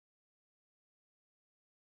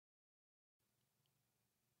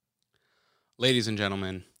Ladies and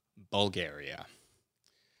gentlemen, Bulgaria.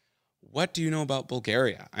 What do you know about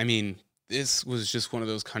Bulgaria? I mean, this was just one of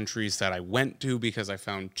those countries that I went to because I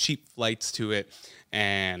found cheap flights to it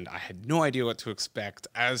and I had no idea what to expect.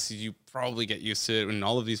 As you probably get used to in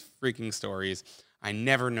all of these freaking stories, I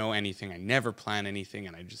never know anything, I never plan anything,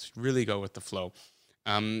 and I just really go with the flow.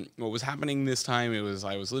 What was happening this time? It was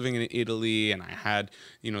I was living in Italy, and I had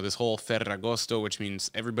this whole Ferragosto, which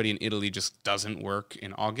means everybody in Italy just doesn't work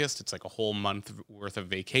in August. It's like a whole month worth of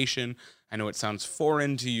vacation. I know it sounds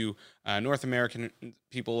foreign to you, North American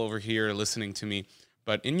people over here listening to me,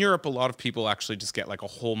 but in Europe, a lot of people actually just get like a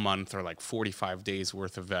whole month or like 45 days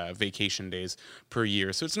worth of vacation days per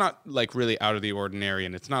year. So it's not like really out of the ordinary,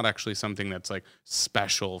 and it's not actually something that's like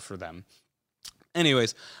special for them.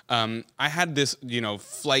 Anyways, I had this,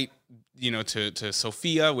 flight, to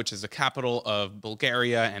Sofia, which is the capital of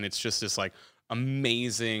Bulgaria, and it's just this like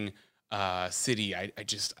amazing city. I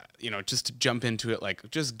just, just to jump into it, like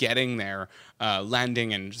just getting there,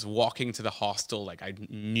 landing and just walking to the hostel, like I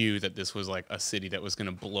knew that this was like a city that was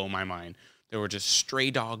gonna blow my mind. There were just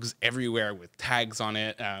stray dogs everywhere with tags on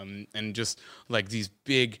it, and just like these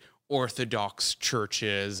big Orthodox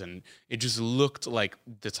churches, and it just looked like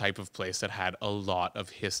the type of place that had a lot of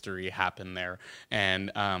history happen there. And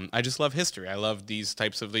I just love history. I love these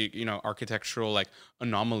types of architectural like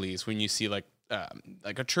anomalies when you see like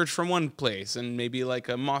a church from one place and maybe like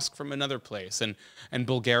a mosque from another place, and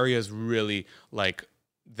Bulgaria is really like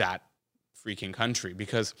that freaking country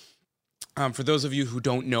because for those of you who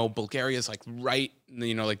don't know, Bulgaria is like right,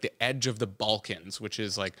 like the edge of the Balkans, which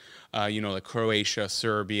is like, like Croatia,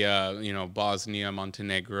 Serbia, Bosnia,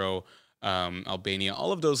 Montenegro, Albania,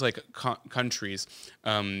 all of those like countries.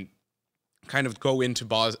 Kind of go into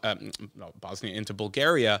Bosnia into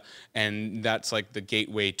Bulgaria, and that's like the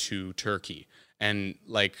gateway to Turkey. And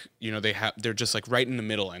like they're just like right in the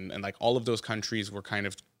middle, and like all of those countries were kind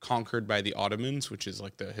of conquered by the Ottomans, which is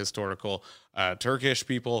like the historical Turkish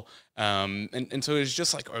people. And so it's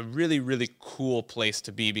just like a really, really cool place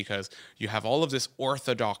to be because you have all of this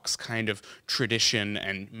Orthodox kind of tradition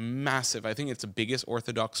and massive, I think it's the biggest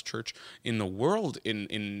Orthodox church in the world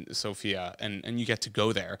in Sofia. And you get to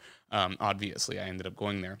go there. Obviously, I ended up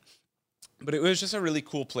going there. But it was just a really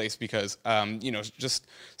cool place because, just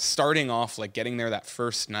starting off, like getting there that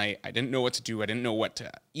first night, I didn't know what to do. I didn't know what to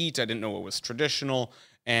eat. I didn't know what was traditional.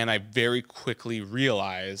 And I very quickly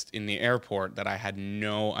realized in the airport that I had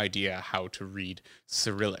no idea how to read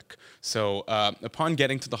Cyrillic. So upon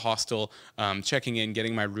getting to the hostel, checking in,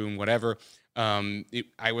 getting my room, whatever,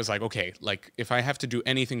 I was like, okay, like if I have to do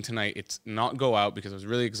anything tonight, it's not go out because I was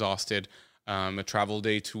really exhausted. A travel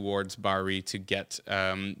day towards Bari to get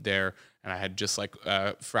there, and I had just like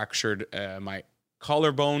fractured my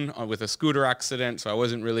collarbone with a scooter accident, so I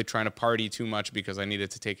wasn't really trying to party too much because I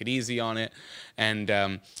needed to take it easy on it.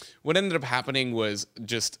 And what ended up happening was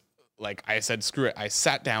just like I said, screw it. I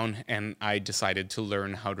sat down and I decided to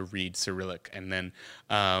learn how to read Cyrillic. And then,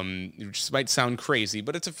 which might sound crazy,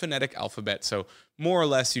 but it's a phonetic alphabet. So more or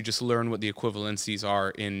less, you just learn what the equivalencies are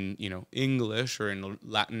in, English or in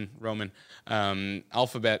Latin, Roman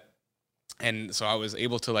alphabet. And so I was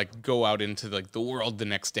able to like go out into like the world the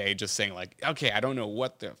next day, just saying like, okay, I don't know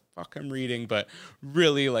what the fuck I'm reading, but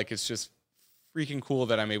really like it's just freaking cool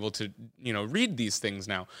that I'm able to, read these things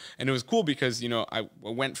now. And it was cool because, I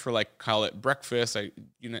went for like, call it breakfast. I,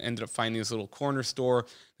 ended up finding this little corner store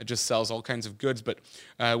that just sells all kinds of goods. But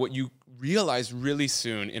what you realize really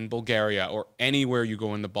soon in Bulgaria or anywhere you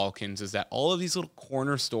go in the Balkans is that all of these little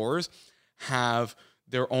corner stores have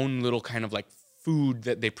their own little kind of like food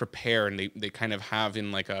that they prepare, and they kind of have in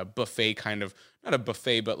like a buffet kind of, not a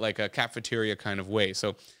buffet, but like a cafeteria kind of way.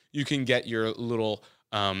 So you can get your little,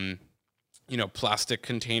 plastic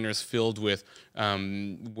containers filled with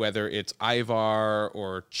whether it's ivar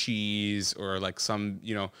or cheese or like some,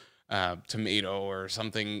 tomato or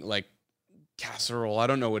something like casserole. I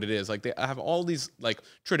don't know what it is. Like they have all these like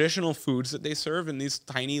traditional foods that they serve in these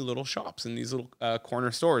tiny little shops, in these little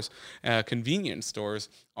corner stores. Convenience stores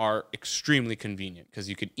are extremely convenient because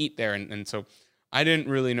you could eat there. And so I didn't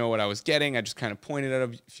really know what I was getting. I just kind of pointed at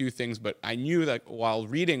a few things, but I knew that while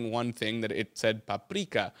reading one thing that it said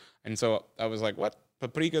paprika. And so I was like, what?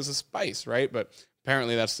 Paprika is a spice, right? But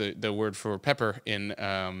apparently that's the word for pepper in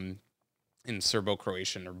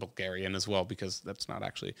Serbo-Croatian or Bulgarian as well, because that's not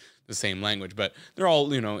actually the same language, but they're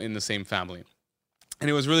all, in the same family. And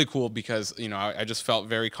it was really cool because, I just felt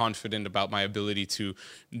very confident about my ability to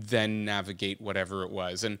then navigate whatever it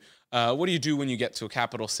was. And what do you do when you get to a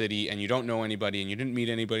capital city and you don't know anybody and you didn't meet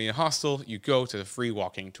anybody in a hostel? You go to the free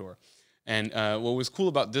walking tour. And what was cool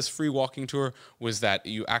about this free walking tour was that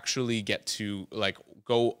you actually get to like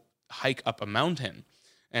go hike up a mountain.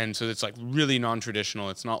 And so it's like really non-traditional.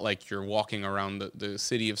 It's not like you're walking around the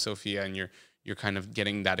city of Sofia and you're kind of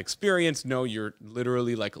getting that experience. No, you're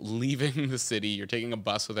literally like leaving the city. You're taking a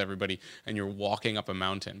bus with everybody and you're walking up a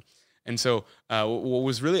mountain. And so what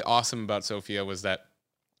was really awesome about Sofia was that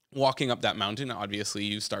walking up that mountain, obviously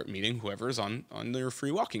you start meeting whoever's on their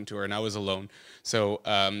free walking tour, and I was alone. So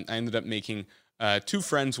I ended up making two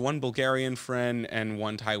friends, one Bulgarian friend and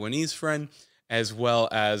one Taiwanese friend, as well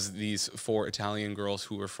as these four Italian girls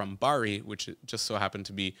who were from Bari, which just so happened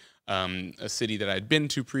to be a city that I'd been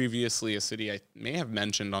to previously, a city I may have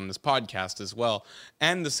mentioned on this podcast as well,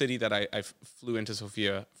 and the city that I flew into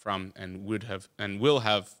Sofia from and would have and will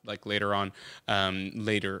have like later on,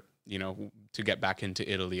 later, you know, to get back into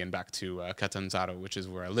Italy and back to Catanzaro, which is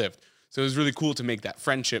where I lived. So it was really cool to make that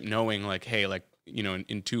friendship, knowing like, hey, like, you know,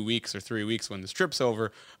 in 2 weeks or 3 weeks when this trip's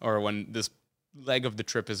over, or when this leg of the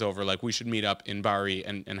trip is over, like we should meet up in Bari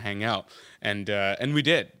and hang out. And we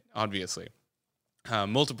did, obviously,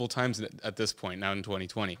 multiple times at this point now in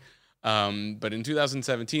 2020. But in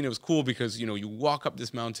 2017, it was cool because, you know, you walk up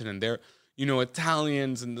this mountain and they're, you know,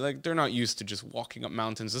 Italians, and like they're not used to just walking up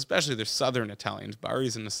mountains, especially they're southern Italians.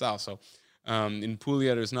 Bari's in the south, so in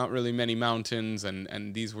Puglia there's not really many mountains,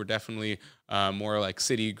 and these were definitely more like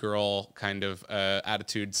city girl kind of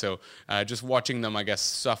attitude. So just watching them, I guess,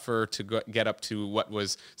 suffer to get up to what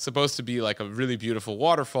was supposed to be like a really beautiful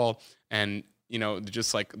waterfall, and you know,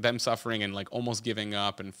 just like them suffering and like almost giving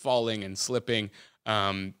up and falling and slipping.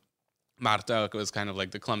 Marta was kind of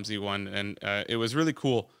like the clumsy one, and it was really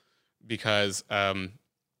cool because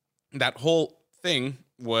that whole thing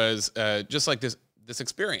was just like this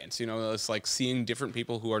experience. You know, it's like seeing different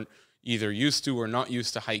people who are either used to or not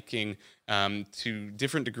used to hiking to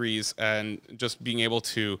different degrees, and just being able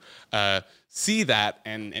to see that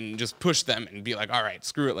and just push them and be like, all right,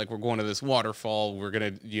 screw it, like we're going to this waterfall, we're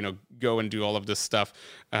gonna, you know, go and do all of this stuff.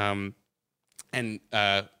 And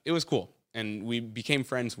it was cool. And we became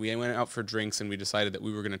friends. We went out for drinks, and we decided that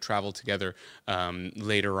we were going to travel together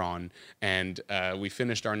later on. And we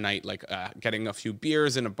finished our night like getting a few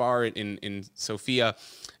beers in a bar in Sofia,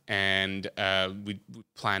 and we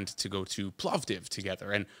planned to go to Plovdiv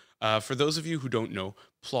together. And for those of you who don't know,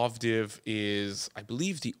 Plovdiv is, I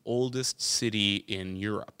believe, the oldest city in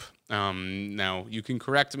Europe. Now, you can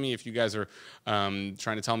correct me if you guys are trying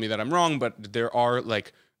to tell me that I'm wrong, but there are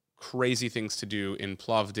like crazy things to do in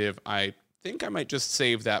Plovdiv. I think I might just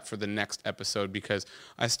save that for the next episode because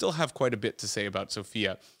I still have quite a bit to say about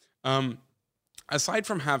Sofia. Aside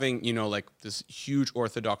from having, you know, like this huge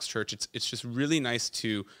Orthodox church, it's just really nice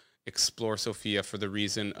to explore Sofia for the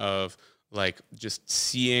reason of like just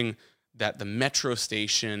seeing that the metro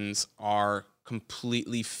stations are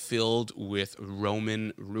completely filled with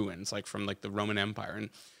Roman ruins, like from like the Roman Empire. And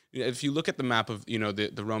if you look at the map of, you know,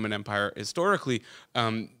 the Roman Empire historically,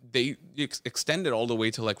 they extended all the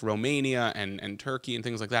way to like Romania and Turkey and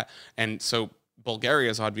things like that. And so Bulgaria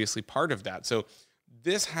is obviously part of that. So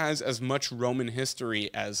this has as much Roman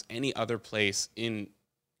history as any other place in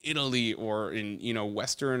Italy or in, you know,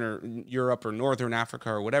 Western or Europe or Northern Africa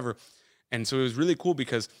or whatever. And so it was really cool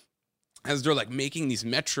because as they're like making these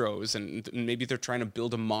metros and maybe they're trying to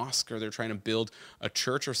build a mosque or they're trying to build a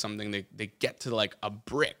church or something, they get to like a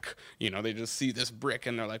brick, you know, they just see this brick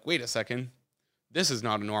and they're like, wait a second, this is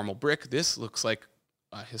not a normal brick. This looks like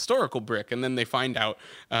a historical brick. And then they find out,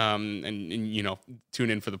 and you know,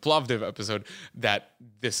 tune in for the Plovdiv episode, that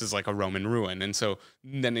this is like a Roman ruin. And so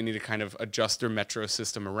then they need to kind of adjust their metro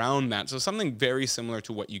system around that. So something very similar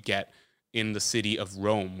to what you get in the city of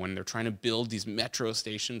Rome when they're trying to build these metro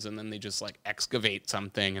stations and then they just like excavate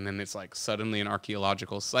something and then it's like suddenly an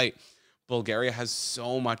archaeological site. Bulgaria has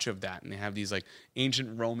so much of that, and they have these like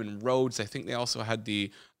ancient Roman roads. I think they also had the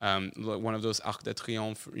one of those Arc de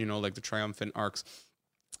Triomphe, you know, like the triumphant arcs.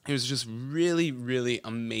 It was just really, really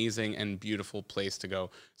amazing and beautiful place to go.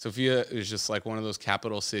 Sofia is just like one of those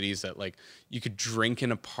capital cities that like you could drink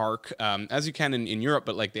in a park, as you can in Europe,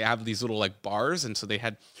 but like they have these little like bars. And so they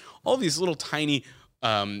had all these little tiny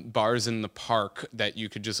bars in the park that you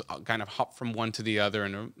could just kind of hop from one to the other,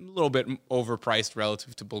 and a little bit overpriced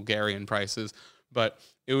relative to Bulgarian prices. But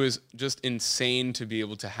it was just insane to be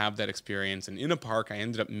able to have that experience. And in a park, I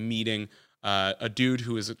ended up meeting a dude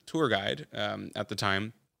who was a tour guide at the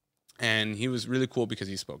time. And he was really cool because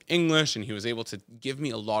he spoke English and he was able to give me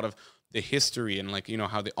a lot of the history and like, you know,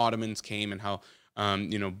 how the Ottomans came and how,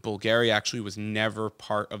 you know, Bulgaria actually was never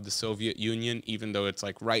part of the Soviet Union, even though it's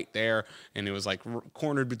like right there. And it was like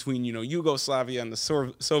cornered between, you know, Yugoslavia and the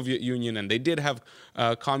Soviet Union. And they did have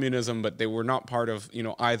communism, but they were not part of, you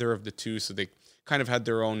know, either of the two. So they kind of had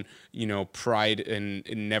their own, you know, pride in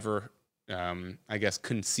never I guess,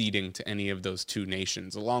 conceding to any of those two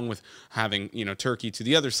nations, along with having, Turkey to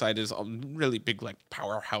the other side is a really big, like,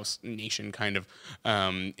 powerhouse nation kind of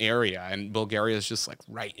area. And Bulgaria is just like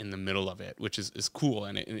right in the middle of it, which is cool.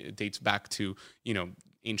 And it dates back to,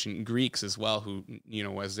 ancient Greeks as well, who,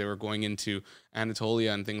 as they were going into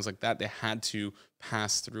Anatolia and things like that, they had to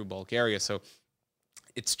pass through Bulgaria. So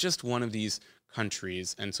it's just one of these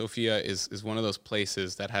countries. And Sofia is one of those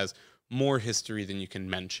places that has more history than you can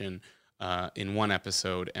mention in one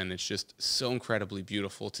episode, and it's just so incredibly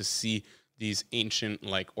beautiful to see these ancient,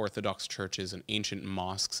 like, Orthodox churches and ancient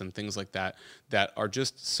mosques and things like that that are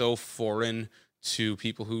just so foreign to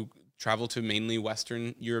people who travel to mainly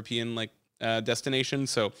Western European, like,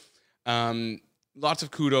 destinations. So lots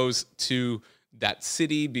of kudos to that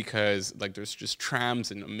city, because, like, there's just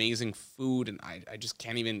trams and amazing food, and I just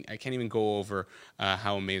can't even go over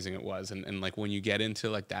how amazing it was. And like, when you get into,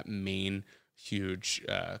 like, that main huge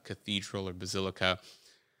cathedral or basilica,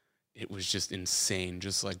 it was just insane,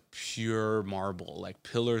 just like pure marble, like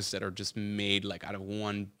pillars that are just made like out of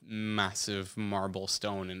one massive marble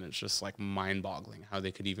stone. And it's just like mind-boggling how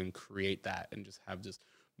they could even create that and just have this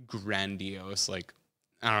grandiose, like,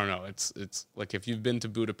 I don't know, it's like, if you've been to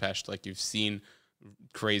Budapest, like, you've seen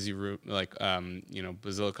crazy like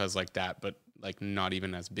basilicas like that, but like not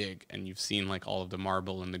even as big, and you've seen like all of the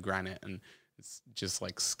marble and the granite, and it's just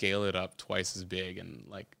like scale it up twice as big. And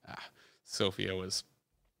like, Sofia was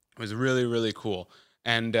really, really cool.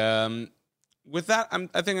 And with that,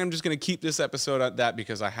 I think I'm just going to keep this episode at that,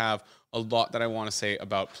 because I have a lot that I want to say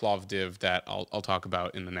about Plovdiv that I'll talk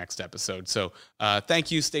about in the next episode. So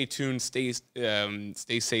thank you. Stay tuned. Stay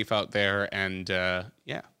safe out there. And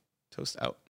yeah, toast out.